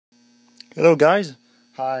Hello guys,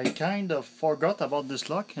 I kind of forgot about this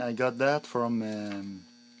lock. I got that from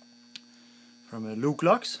Luke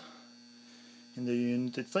Locks in the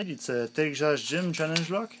United States. It's a Texas Gym Challenge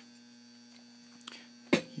lock.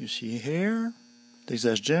 You see here,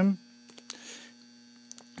 Texas Gym.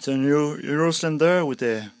 It's a Euro cylinder with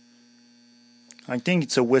a, I think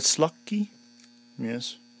it's a Westlock key.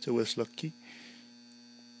 Yes, it's a Westlock key.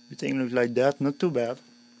 Everything looks like that, not too bad.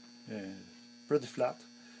 Pretty flat.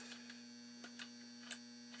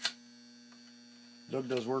 Lock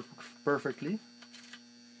does work perfectly.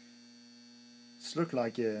 It's look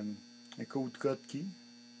like a code cut key.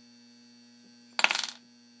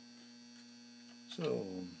 So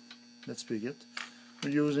let's pick it.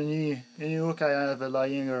 We'll use any hook I have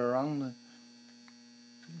lying around.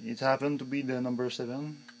 It happened to be the number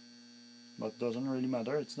 7, but doesn't really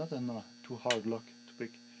matter. It's not a too hard lock to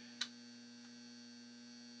pick.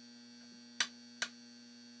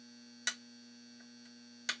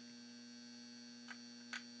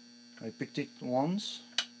 I picked it once.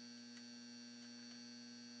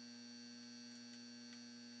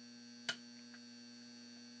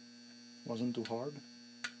 Wasn't too hard.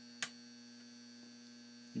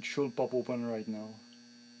 It should pop open right now.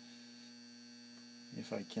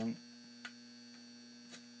 If I can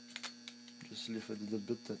just lift a little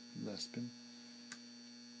bit that last pin.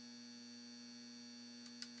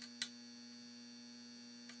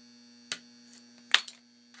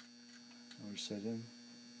 I will set him.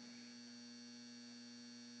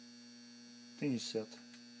 I think he's set.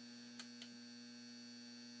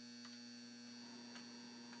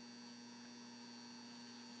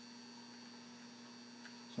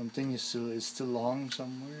 Something is still long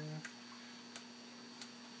somewhere.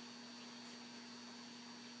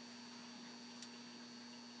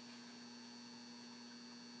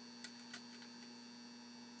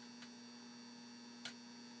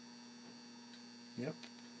 Yep.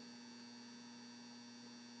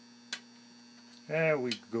 There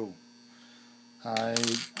we go. I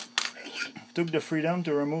took the freedom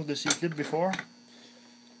to remove the C-clip before,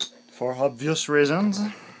 for obvious reasons.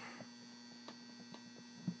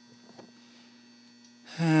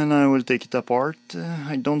 And I will take it apart.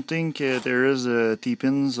 I don't think there is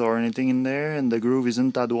T-pins or anything in there, and the groove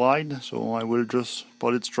isn't that wide, so I will just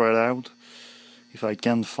pull it straight out if I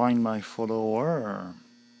can find my follower.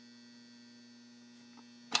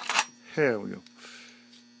 Here we go.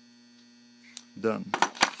 Done.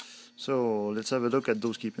 So let's have a look at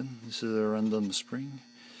those key pins. This is a random spring.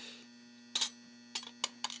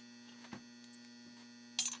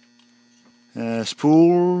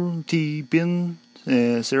 Spool, T-pin,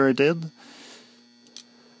 serrated.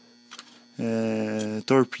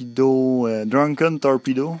 Torpedo, drunken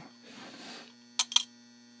torpedo.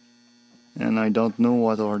 And I don't know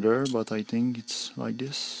what order, but I think it's like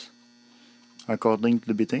this, according to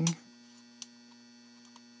the bitting.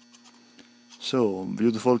 So,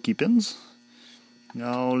 beautiful key pins.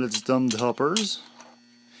 Now let's dump the hoppers.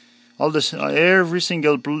 All this, every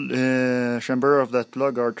single chamber of that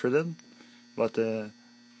plug are threaded, but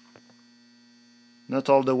not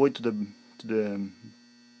all the way to the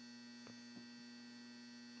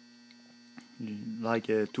like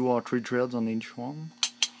 2 or 3 threads on each one.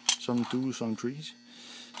 Some 2, some 3s.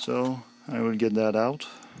 So I will get that out.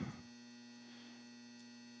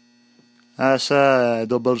 ASA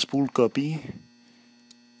double spool copy,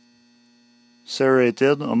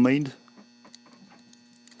 serrated, homemade.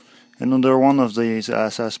 Another one of these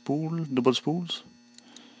ASA spool, double spools.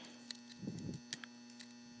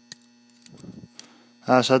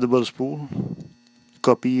 ASA double spool,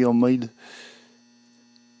 copy, homemade.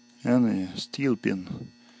 And a steel pin,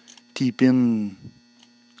 T-pin,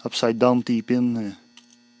 upside down T-pin.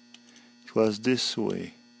 It was this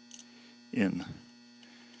way in,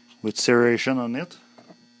 with serration on it.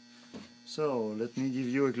 So let me give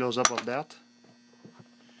you a close-up of that.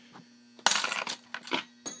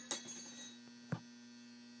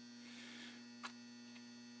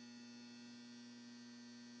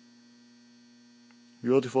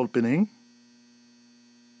 Beautiful pinning.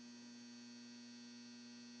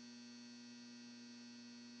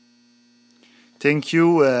 Thank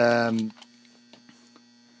you,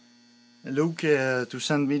 Luke, to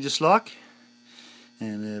send me this lock,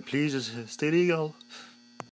 and please stay legal.